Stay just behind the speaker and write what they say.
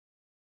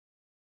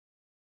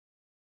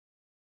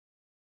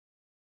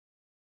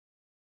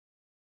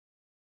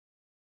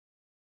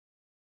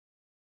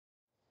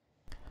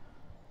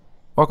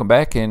Welcome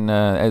back, and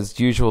as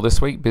usual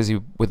this week,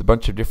 busy with a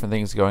bunch of different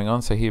things going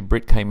on. So here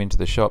Britt came into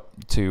the shop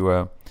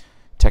to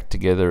tack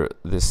together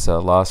this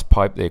last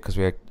pipe there, because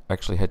we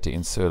actually had to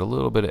insert a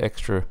little bit of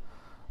extra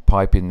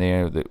pipe in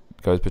there that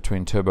goes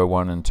between turbo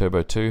 1 and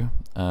turbo 2,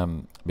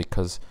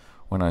 because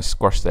when I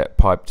squashed that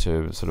pipe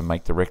to sort of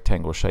make the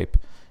rectangle shape,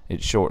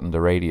 it shortened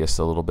the radius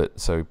a little bit,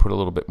 so we put a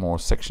little bit more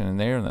section in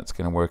there, and that's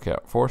going to work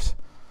out for us.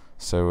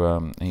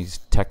 So he's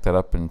tacked that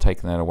up and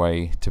taken that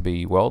away to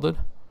be welded.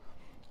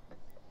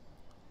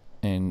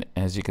 And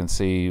as you can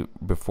see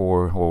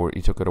before, well,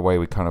 he took it away,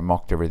 we kind of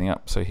mocked everything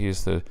up. So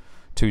here's the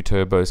two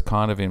turbos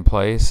kind of in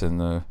place, and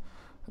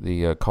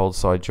the cold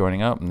side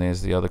joining up, and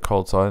there's the other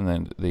cold side, and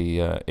then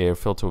the air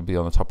filter will be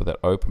on the top of that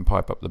open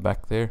pipe up the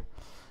back there.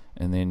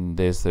 And then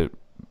there's the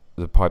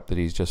pipe that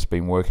he's just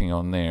been working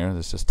on there,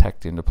 that's just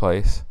tacked into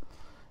place.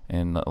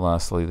 And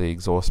lastly, the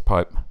exhaust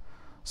pipe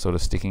sort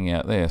of sticking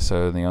out there.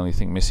 So the only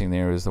thing missing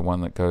there is the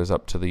one that goes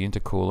up to the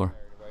intercooler.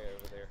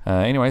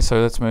 Anyway,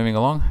 so that's moving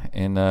along,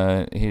 and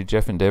here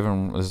Jeff and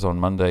Devon, was on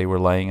Monday, we're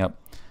laying up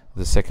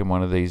the second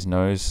one of these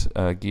nose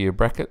gear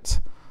brackets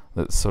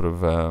that sort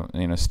of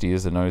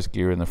steers the nose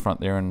gear in the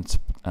front there, and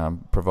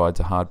provides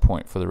a hard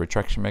point for the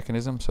retraction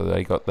mechanism. So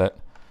they got that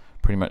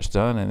pretty much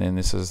done. And then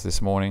this is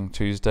this morning,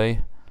 Tuesday,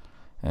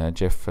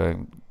 Jeff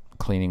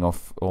cleaning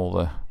off all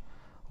the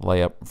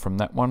layup from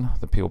that one,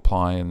 the peel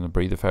ply and the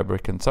breather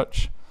fabric and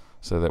such,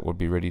 so that would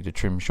be ready to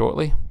trim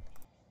shortly.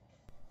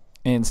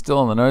 And still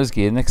on the nose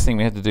gear, next thing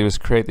we had to do is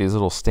create these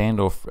little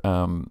standoff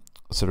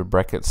sort of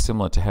brackets,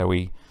 similar to how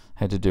we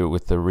had to do it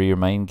with the rear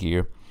main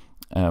gear.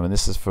 And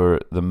this is for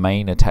the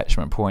main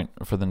attachment point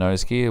for the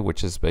nose gear,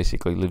 which is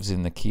basically lives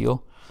in the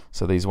keel.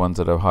 So these ones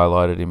that are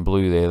highlighted in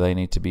blue there, they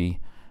need to be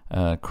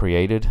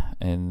created,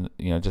 and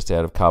just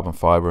out of carbon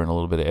fiber and a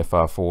little bit of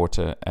FR4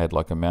 to add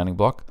like a mounting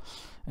block.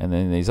 And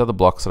then these other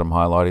blocks that I'm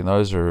highlighting,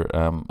 those are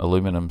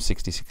aluminum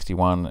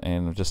 6061,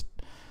 and I've just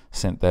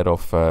sent that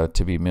off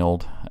to be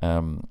milled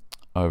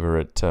over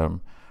at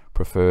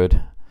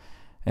Preferred.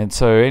 And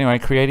so anyway,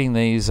 creating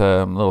these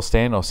little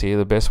standoffs here,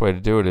 the best way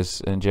to do it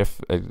is, and Jeff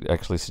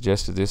actually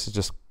suggested this, is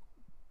just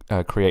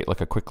create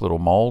like a quick little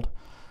mold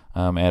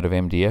out of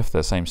MDF,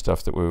 the same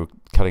stuff that we were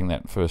cutting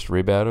that first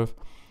rib out of.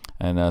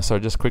 And so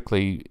just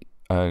quickly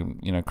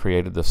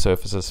created the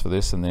surfaces for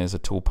this, and there's a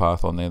tool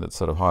path on there that's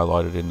sort of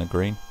highlighted in the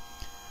green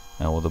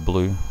or the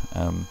blue.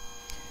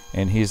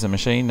 And here's the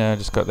machine,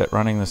 just got that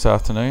running this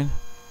afternoon,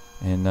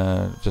 and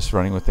just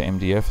running with the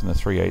MDF and the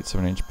 3/8 of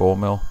an inch ball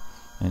mill,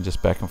 and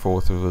just back and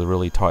forth with a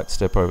really tight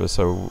step over.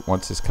 So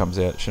once this comes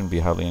out, it shouldn't be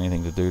hardly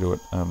anything to do to it.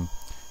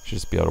 Should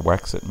just be able to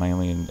wax it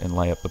mainly and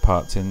lay up the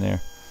parts in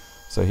there.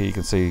 So here you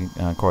can see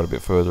quite a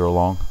bit further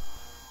along,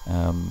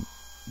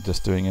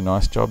 just doing a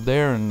nice job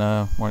there, and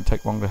won't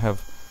take long to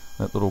have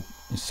that little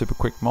super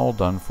quick mold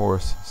done for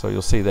us. So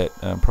you'll see that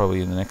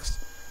probably in the next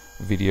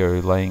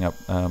video, laying up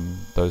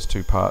those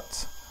two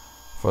parts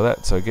for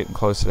that. So getting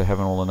closer to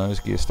having all the nose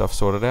gear stuff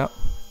sorted out.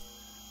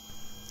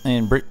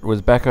 And Britt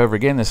was back over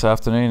again this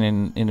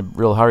afternoon in a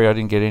real hurry. I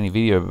didn't get any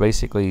video, but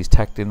basically he's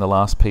tacked in the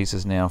last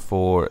pieces now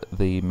for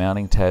the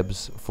mounting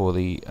tabs for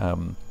the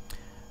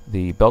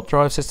belt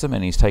drive system,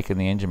 and he's taken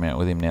the engine mount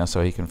with him now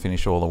so he can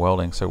finish all the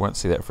welding. So won't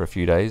see that for a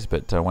few days,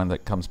 but when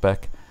that comes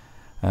back,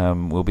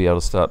 we'll be able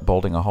to start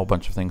bolting a whole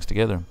bunch of things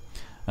together.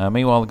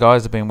 Meanwhile, the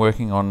guys have been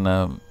working on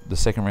the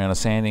second round of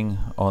sanding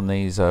on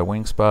these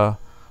wing spar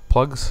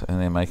plugs, and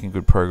they're making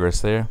good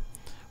progress there.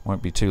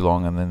 Won't be too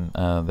long, and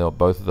then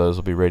both of those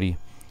will be ready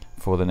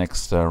for the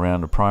next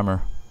round of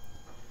primer.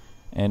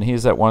 And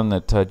here's that one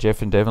that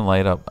Jeff and Devon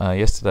laid up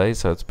yesterday,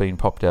 so it's been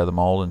popped out of the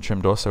mold and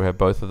trimmed off, so we have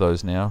both of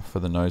those now for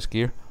the nose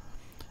gear.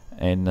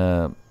 And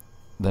the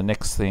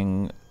next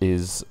thing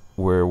is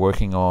we're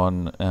working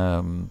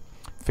on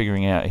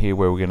figuring out here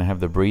where we're going to have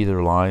the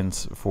breather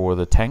lines for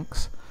the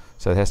tanks.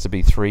 So it has to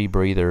be 3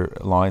 breather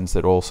lines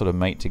that all sort of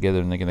mate together,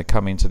 and they're going to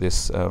come into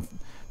this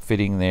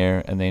fitting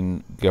there, and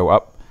then go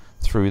up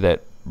through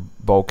that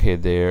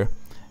bulkhead there,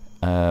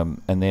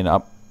 and then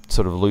up,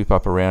 sort of loop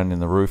up around in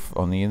the roof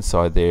on the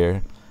inside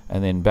there,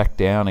 and then back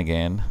down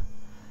again,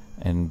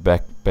 and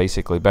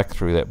basically back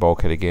through that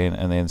bulkhead again,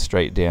 and then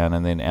straight down,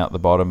 and then out the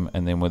bottom,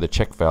 and then with a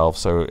check valve,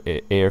 so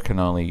air can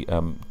only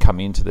come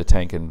into the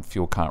tank and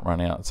fuel can't run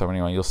out. So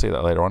anyway, you'll see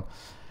that later on.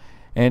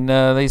 And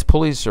these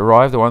pulleys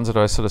arrived, the ones that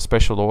I sort of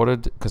special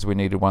ordered, because we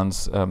needed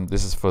ones,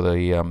 this is for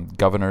the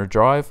governor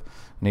drive,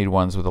 need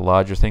ones with a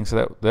larger thing.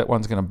 So that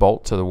one's going to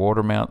bolt to the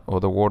water mount or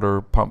the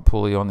water pump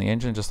pulley on the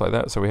engine, just like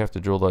that. So we have to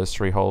drill those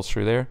 3 holes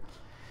through there.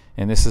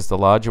 And this is the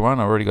larger one.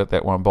 I already got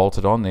that one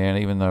bolted on there, and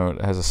even though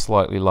it has a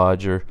slightly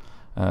larger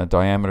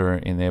diameter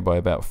in there by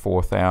about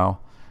 1/4 thou,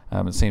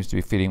 it seems to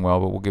be fitting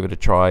well, but we'll give it a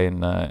try,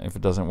 and if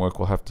it doesn't work,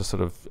 we'll have to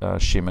sort of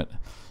shim it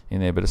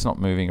in there, but it's not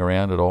moving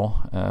around at all.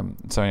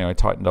 So anyway, I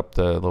tightened up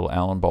the little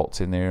Allen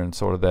bolts in there and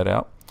sorted that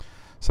out.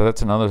 So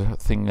that's another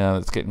thing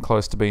that's getting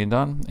close to being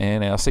done.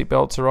 And our seat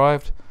belts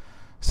arrived.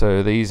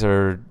 So these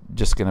are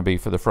just going to be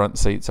for the front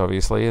seats,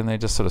 obviously, and they're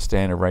just sort of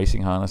standard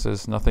racing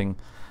harnesses, nothing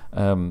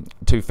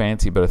too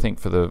fancy, but I think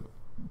for the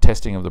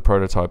testing of the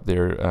prototype,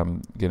 they're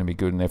going to be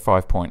good, and they're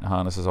 5-point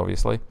harnesses,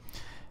 obviously.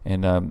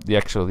 And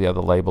the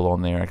other label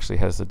on there actually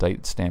has the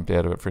date stamped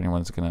out of it for anyone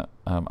who's going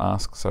to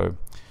ask. So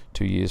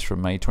 2 years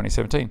from May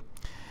 2017.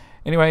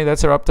 Anyway,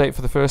 that's our update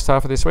for the first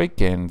half of this week,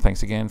 and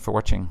thanks again for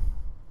watching.